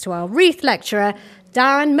thanks to our Reith lecturer,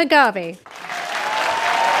 Darren McGarvey.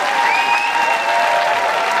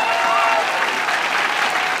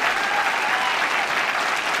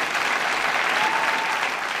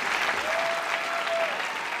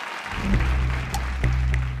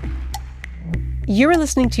 You're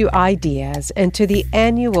listening to Ideas and to the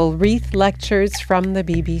annual Reith Lectures from the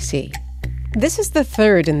BBC. This is the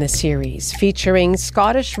third in the series, featuring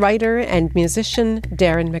Scottish writer and musician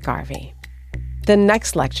Darren McGarvey. The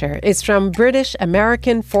next lecture is from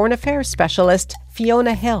British-American foreign affairs specialist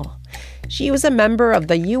Fiona Hill. She was a member of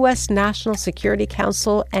the U.S. National Security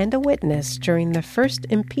Council and a witness during the first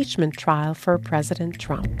impeachment trial for President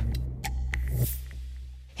Trump.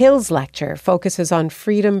 Hill's lecture focuses on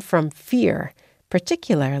freedom from fear,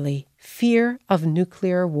 particularly fear of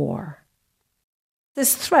nuclear war.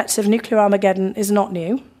 This threat of nuclear Armageddon is not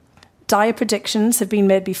new. Dire predictions have been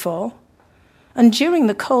made before. And during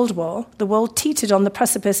the Cold War, the world teetered on the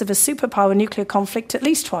precipice of a superpower nuclear conflict at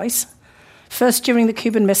least twice. First during the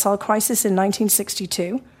Cuban Missile Crisis in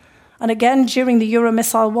 1962, and again during the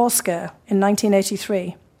Euro-Missile War Scare in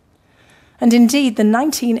 1983. And indeed, the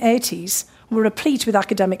 1980s were replete with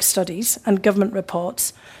academic studies and government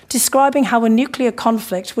reports describing how a nuclear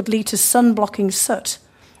conflict would lead to sun-blocking soot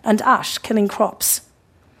and ash killing crops.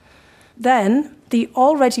 Then, the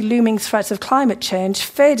already looming threat of climate change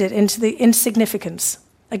faded into the insignificance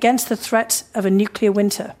against the threat of a nuclear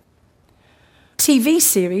winter. TV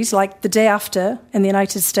series like The Day After in the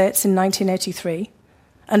United States in 1983,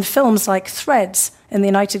 and films like Threads in the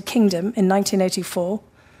United Kingdom in 1984,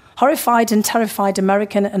 horrified and terrified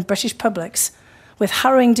American and British publics with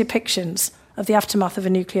harrowing depictions of the aftermath of a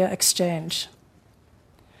nuclear exchange.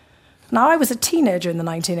 Now, I was a teenager in the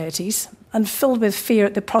 1980s and filled with fear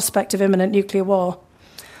at the prospect of imminent nuclear war.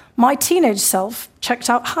 My teenage self checked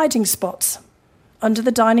out hiding spots under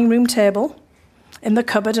the dining room table, in the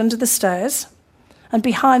cupboard under the stairs, and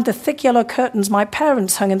behind the thick yellow curtains my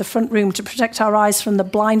parents hung in the front room to protect our eyes from the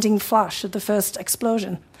blinding flash of the first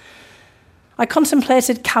explosion. I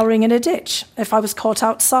contemplated cowering in a ditch if I was caught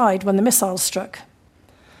outside when the missile struck.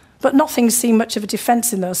 But nothing seemed much of a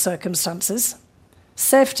defence in those circumstances.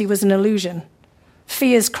 Safety was an illusion.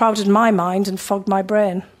 Fears crowded my mind and fogged my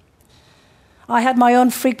brain. I had my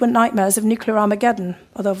own frequent nightmares of nuclear Armageddon,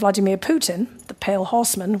 although Vladimir Putin, the pale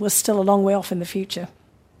horseman, was still a long way off in the future.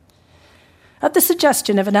 At the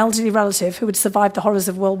suggestion of an elderly relative who had survived the horrors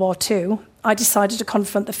of World War II, I decided to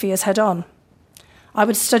confront the fears head-on. I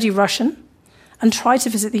would study Russian and try to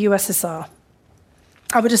visit the USSR.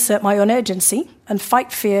 I would assert my own agency and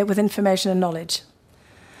fight fear with information and knowledge.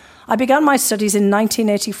 I began my studies in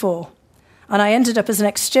 1984, and I ended up as an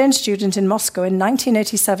exchange student in Moscow in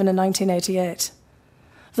 1987 and 1988.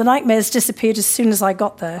 The nightmares disappeared as soon as I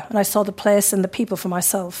got there, and I saw the place and the people for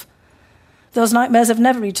myself. Those nightmares have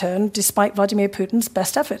never returned, despite Vladimir Putin's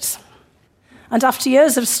best efforts. And after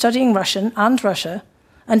years of studying Russian and Russia,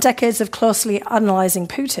 and decades of closely analysing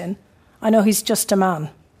Putin, I know he's just a man.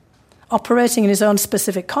 Operating in his own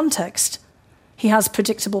specific context, he has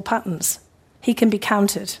predictable patterns. He can be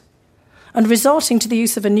countered. And resorting to the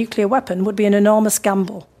use of a nuclear weapon would be an enormous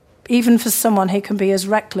gamble, even for someone who can be as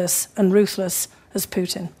reckless and ruthless as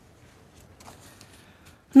Putin.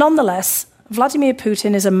 Nonetheless, Vladimir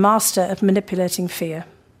Putin is a master at manipulating fear.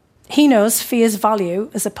 He knows fear's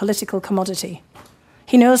value as a political commodity.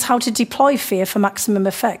 He knows how to deploy fear for maximum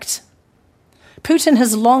effect. Putin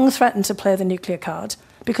has long threatened to play the nuclear card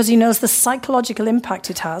because he knows the psychological impact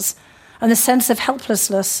it has and the sense of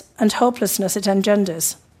helplessness and hopelessness it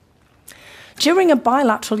engenders. During a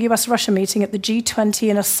bilateral US-Russia meeting at the G20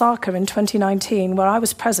 in Osaka in 2019, where I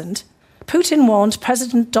was present, Putin warned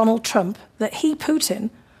President Donald Trump that he, Putin,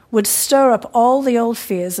 would stir up all the old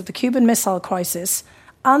fears of the Cuban Missile Crisis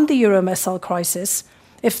and the Euro Missile Crisis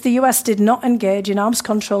if the US did not engage in arms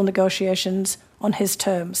control negotiations on his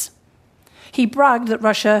terms. He bragged that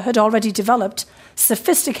Russia had already developed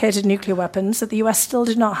sophisticated nuclear weapons that the US still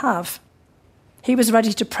did not have. He was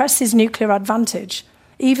ready to press his nuclear advantage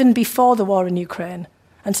even before the war in Ukraine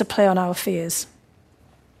and to play on our fears.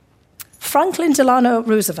 Franklin Delano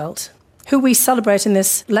Roosevelt, who we celebrate in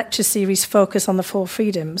this lecture series Focus on the Four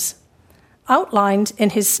Freedoms, outlined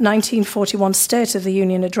in his 1941 State of the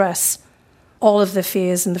Union address all of the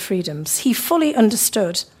fears and the freedoms. He fully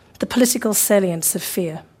understood the political salience of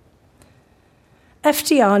fear.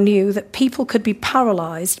 FDR knew that people could be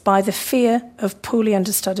paralysed by the fear of poorly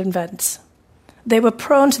understood events. They were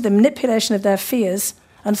prone to the manipulation of their fears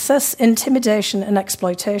and thus intimidation and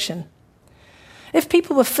exploitation. If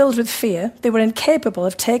people were filled with fear, they were incapable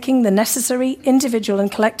of taking the necessary individual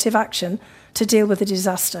and collective action to deal with the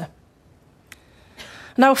disaster.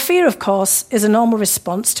 Now, fear, of course, is a normal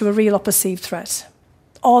response to a real or perceived threat.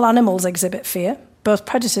 All animals exhibit fear, both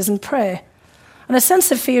predators and prey. And a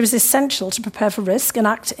sense of fear is essential to prepare for risk and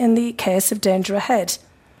act in the case of danger ahead.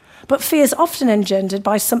 But fear is often engendered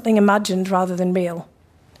by something imagined rather than real.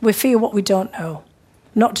 We fear what we don't know,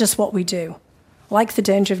 not just what we do, like the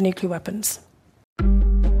danger of nuclear weapons.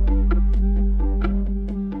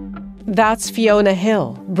 That's Fiona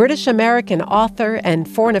Hill, British-American author and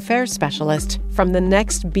foreign affairs specialist from the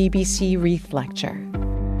next BBC Reith Lecture.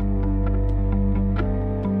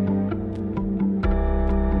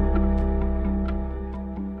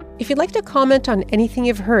 If you'd like to comment on anything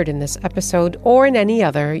you've heard in this episode or in any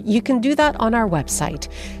other, you can do that on our website,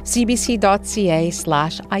 cbc.ca/ideas,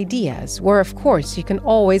 where, of course, you can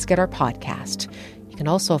always get our podcast. You can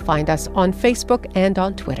also find us on Facebook and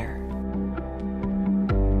on Twitter.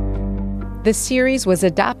 This series was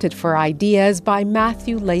adapted for Ideas by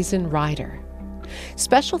Matthew Lazen Ryder.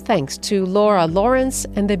 Special thanks to Laura Lawrence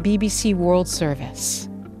and the BBC World Service.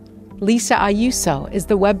 Lisa Ayuso is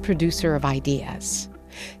the web producer of Ideas.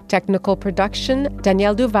 Technical production,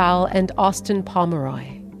 Danielle Duval and Austin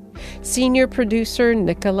Pomeroy. Senior producer,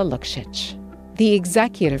 Nicola Luksic. The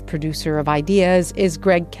executive producer of Ideas is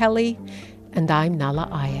Greg Kelly, and I'm Nala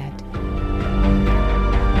Ayed.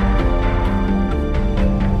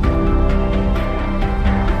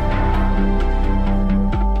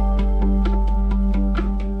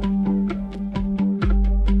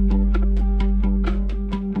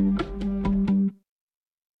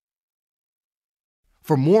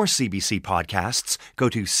 For more CBC podcasts, go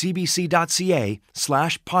to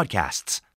cbc.ca/podcasts.